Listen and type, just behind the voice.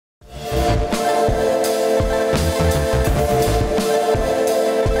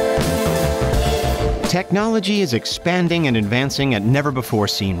Technology is expanding and advancing at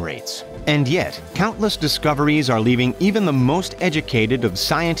never-before-seen rates. And yet, countless discoveries are leaving even the most educated of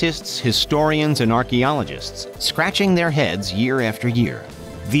scientists, historians, and archaeologists scratching their heads year after year.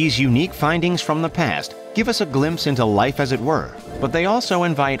 These unique findings from the past give us a glimpse into life as it were, but they also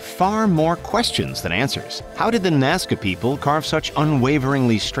invite far more questions than answers. How did the Nazca people carve such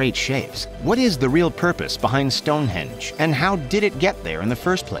unwaveringly straight shapes? What is the real purpose behind Stonehenge, and how did it get there in the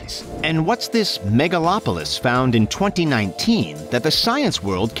first place? And what's this megalopolis found in 2019 that the science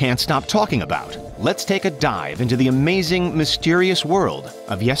world can't stop talking about? Let's take a dive into the amazing, mysterious world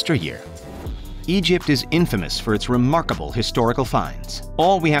of yesteryear. Egypt is infamous for its remarkable historical finds.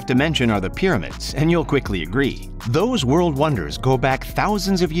 All we have to mention are the pyramids, and you'll quickly agree. Those world wonders go back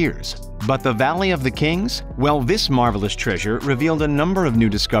thousands of years. But the Valley of the Kings? Well, this marvelous treasure revealed a number of new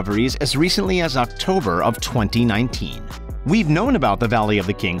discoveries as recently as October of 2019. We've known about the Valley of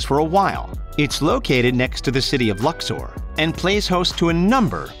the Kings for a while. It's located next to the city of Luxor and plays host to a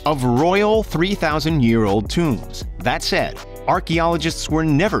number of royal 3,000-year-old tombs. That said, archaeologists were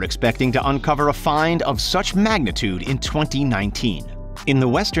never expecting to uncover a find of such magnitude in 2019. In the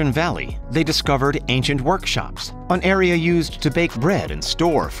Western Valley, they discovered ancient workshops, an area used to bake bread and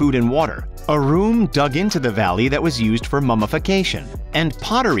store food and water, a room dug into the valley that was used for mummification, and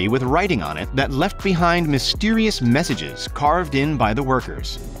pottery with writing on it that left behind mysterious messages carved in by the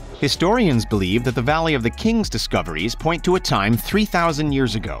workers. Historians believe that the Valley of the Kings discoveries point to a time 3,000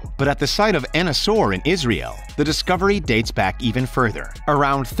 years ago, but at the site of Anassor in Israel, the discovery dates back even further.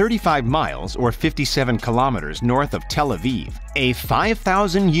 Around 35 miles or 57 kilometers north of Tel Aviv, a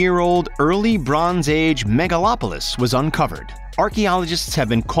 5,000-year-old early Bronze Age megalopolis was uncovered. Archaeologists have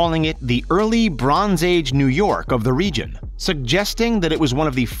been calling it the early Bronze Age New York of the region, suggesting that it was one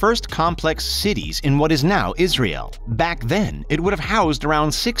of the first complex cities in what is now Israel. Back then, it would have housed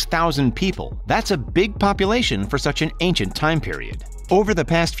around 6,000 people. That's a big population for such an ancient time period. Over the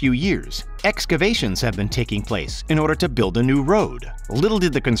past few years, excavations have been taking place in order to build a new road. Little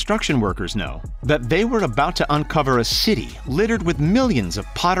did the construction workers know that they were about to uncover a city littered with millions of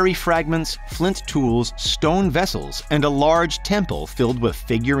pottery fragments, flint tools, stone vessels, and a large temple filled with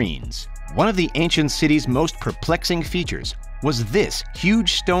figurines. One of the ancient city's most perplexing features was this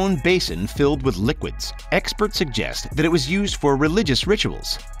huge stone basin filled with liquids. Experts suggest that it was used for religious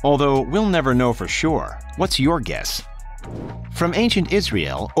rituals, although we'll never know for sure. What's your guess? From ancient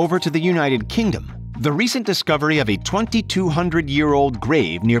Israel over to the United Kingdom, the recent discovery of a 2,200-year-old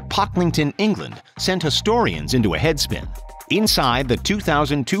grave near Pocklington, England, sent historians into a headspin. Inside the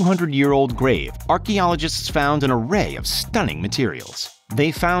 2,200-year-old grave, archaeologists found an array of stunning materials.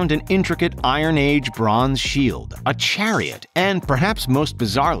 They found an intricate Iron Age bronze shield, a chariot, and perhaps most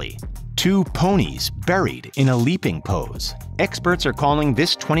bizarrely, 2 ponies buried in a leaping pose. Experts are calling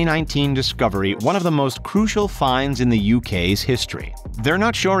this 2019 discovery one of the most crucial finds in the UK's history. They're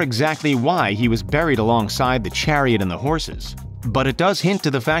not sure exactly why he was buried alongside the chariot and the horses, but it does hint to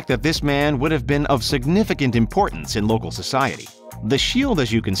the fact that this man would have been of significant importance in local society. The shield,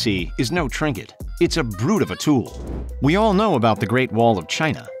 as you can see, is no trinket. It's a brute of a tool. We all know about the Great Wall of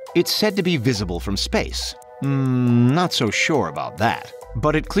China. It's said to be visible from space. Not so sure about that.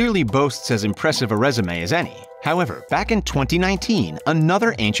 But it clearly boasts as impressive a resume as any. However, back in 2019,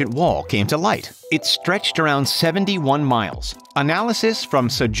 another ancient wall came to light. It stretched around 71 miles. Analysis from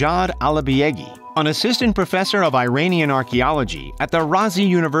Sajjad Alabiegi, an assistant professor of Iranian archaeology at the Razi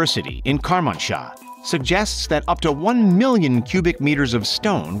University in Kermanshah, suggests that up to 1 million cubic meters of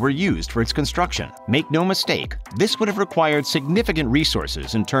stone were used for its construction. Make no mistake, this would have required significant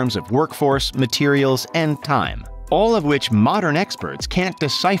resources in terms of workforce, materials, and time, all of which modern experts can't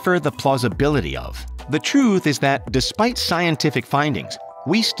decipher the plausibility of. The truth is that, despite scientific findings,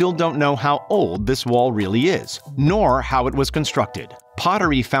 we still don't know how old this wall really is, nor how it was constructed.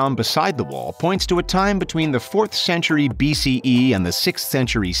 Pottery found beside the wall points to a time between the 4th century BCE and the 6th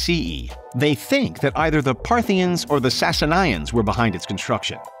century CE. They think that either the Parthians or the Sassanians were behind its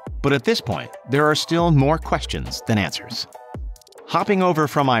construction. But at this point, there are still more questions than answers. Hopping over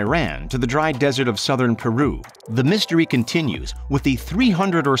from Iran to the dry desert of southern Peru, the mystery continues with the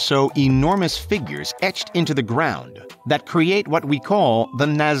 300 or so enormous figures etched into the ground that create what we call the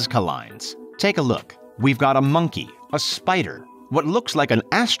Nazca lines. Take a look. We've got a monkey, a spider, what looks like an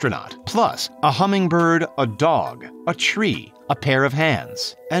astronaut, plus a hummingbird, a dog, a tree, a pair of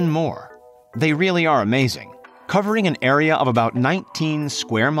hands, and more. They really are amazing. Covering an area of about 19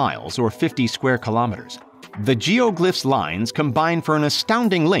 square miles or 50 square kilometers, the geoglyphs lines combine for an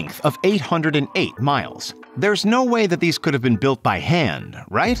astounding length of 808 miles. There's no way that these could have been built by hand,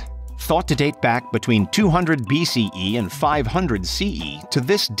 right? Thought to date back between 200 BCE and 500 CE, to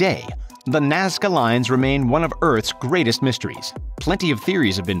this day, the Nazca lines remain one of Earth's greatest mysteries. Plenty of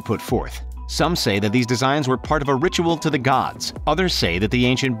theories have been put forth. Some say that these designs were part of a ritual to the gods. Others say that the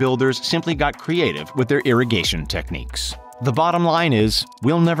ancient builders simply got creative with their irrigation techniques. The bottom line is,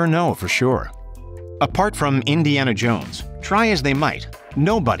 we'll never know for sure. Apart from Indiana Jones, try as they might,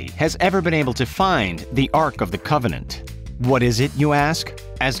 nobody has ever been able to find the Ark of the Covenant. What is it, you ask?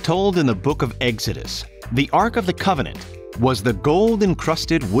 As told in the book of Exodus, the Ark of the Covenant was the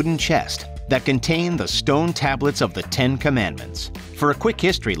gold-encrusted wooden chest that contained the stone tablets of the Ten Commandments. For a quick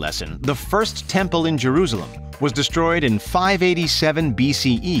history lesson, the first temple in Jerusalem was destroyed in 587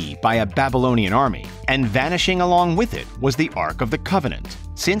 BCE by a Babylonian army, and vanishing along with it was the Ark of the Covenant.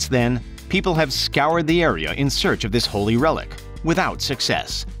 Since then, people have scoured the area in search of this holy relic, without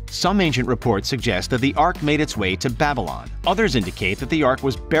success. Some ancient reports suggest that the Ark made its way to Babylon. Others indicate that the Ark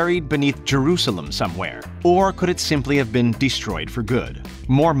was buried beneath Jerusalem somewhere. Or could it simply have been destroyed for good?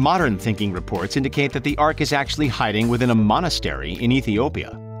 More modern thinking reports indicate that the Ark is actually hiding within a monastery in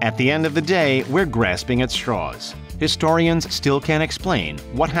Ethiopia. At the end of the day, we're grasping at straws. Historians still can't explain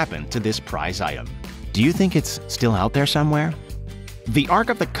what happened to this prize item. Do you think it's still out there somewhere? The Ark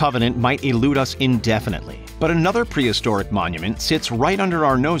of the Covenant might elude us indefinitely, but another prehistoric monument sits right under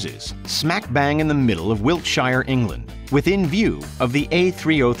our noses, smack bang in the middle of Wiltshire, England, within view of the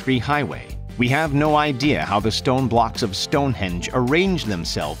A303 highway. We have no idea how the stone blocks of Stonehenge arranged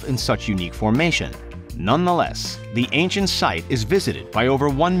themselves in such unique formation. Nonetheless, the ancient site is visited by over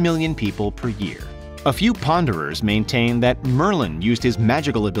 1 million people per year. A few ponderers maintain that Merlin used his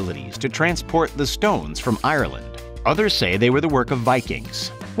magical abilities to transport the stones from Ireland. Others say they were the work of Vikings.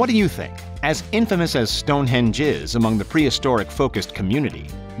 What do you think? As infamous as Stonehenge is among the prehistoric-focused community,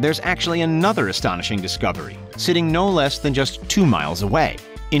 there's actually another astonishing discovery, sitting no less than just 2 miles away.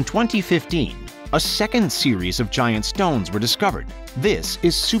 In 2015, a second series of giant stones were discovered. This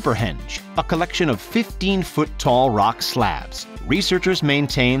is Superhenge, a collection of 15-foot-tall rock slabs. Researchers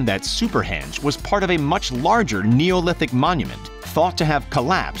maintain that Superhenge was part of a much larger Neolithic monument, thought to have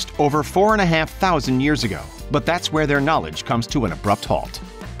collapsed over 4,500 years ago. But that's where their knowledge comes to an abrupt halt.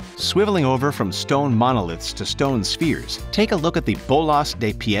 Swiveling over from stone monoliths to stone spheres, take a look at the Bolas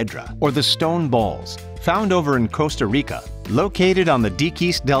de Piedra, or the stone balls, found over in Costa Rica, located on the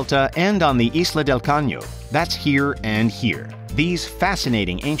Diquis Delta and on the Isla del Caño. That's here and here. These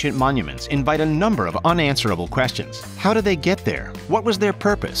fascinating ancient monuments invite a number of unanswerable questions. How did they get there? What was their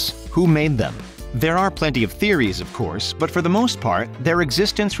purpose? Who made them? There are plenty of theories, of course, but for the most part, their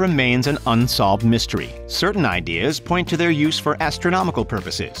existence remains an unsolved mystery. Certain ideas point to their use for astronomical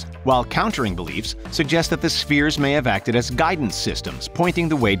purposes, while countering beliefs suggest that the spheres may have acted as guidance systems, pointing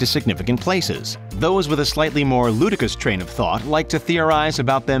the way to significant places. Those with a slightly more ludicrous train of thought like to theorize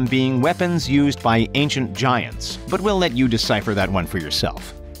about them being weapons used by ancient giants, but we'll let you decipher that one for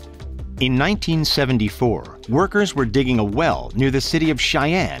yourself. In 1974, workers were digging a well near the city of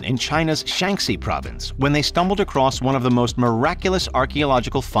Cheyenne in China's Shaanxi province when they stumbled across one of the most miraculous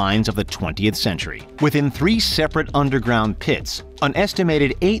archaeological finds of the 20th century. Within 3 separate underground pits, an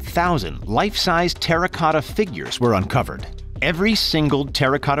estimated 8,000 life-size terracotta figures were uncovered. Every single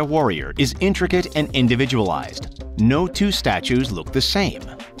terracotta warrior is intricate and individualized. No 2 statues look the same.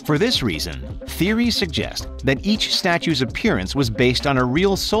 For this reason, theories suggest that each statue's appearance was based on a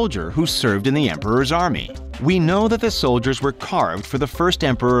real soldier who served in the emperor's army. We know that the soldiers were carved for the first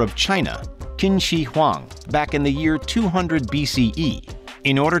emperor of China, Qin Shi Huang, back in the year 200 BCE,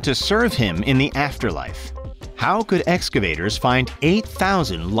 in order to serve him in the afterlife. How could excavators find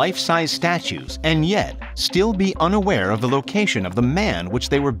 8,000 life-size statues and yet still be unaware of the location of the man which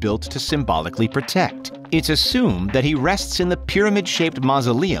they were built to symbolically protect? It's assumed that he rests in the pyramid-shaped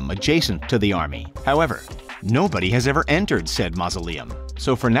mausoleum adjacent to the army. However, nobody has ever entered said mausoleum,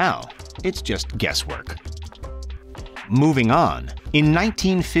 so for now, it's just guesswork. Moving on, in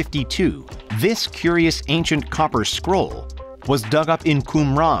 1952, this curious ancient copper scroll was dug up in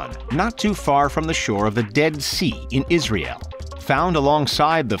Qumran, not too far from the shore of the Dead Sea in Israel. Found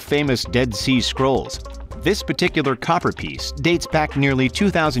alongside the famous Dead Sea Scrolls, this particular copper piece dates back nearly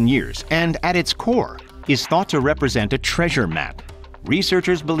 2,000 years and, at its core, is thought to represent a treasure map.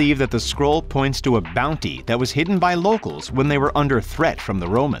 Researchers believe that the scroll points to a bounty that was hidden by locals when they were under threat from the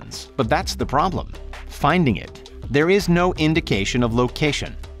Romans. But that's the problem. Finding it, there is no indication of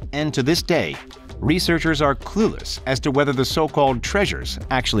location, and to this day, researchers are clueless as to whether the so-called treasures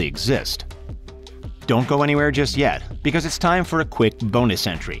actually exist. Don't go anywhere just yet, because it's time for a quick bonus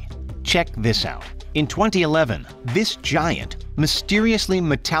entry. Check this out. In 2011, this giant, mysteriously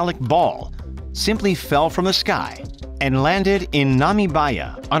metallic ball simply fell from the sky and landed in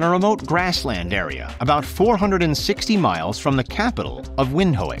Namibia on a remote grassland area about 460 miles from the capital of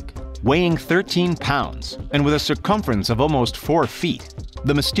Windhoek. Weighing 13 pounds and with a circumference of almost 4 feet,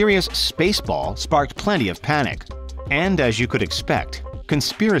 the mysterious space ball sparked plenty of panic. And as you could expect,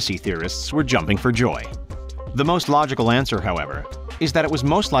 conspiracy theorists were jumping for joy. The most logical answer, however, is that it was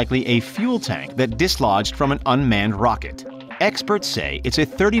most likely a fuel tank that dislodged from an unmanned rocket. Experts say it's a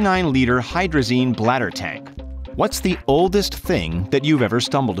 39-liter hydrazine bladder tank. What's the oldest thing that you've ever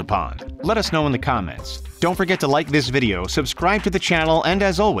stumbled upon? Let us know in the comments. Don't forget to like this video, subscribe to the channel, and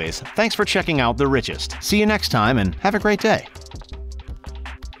as always, thanks for checking out The Richest. See you next time and have a great day.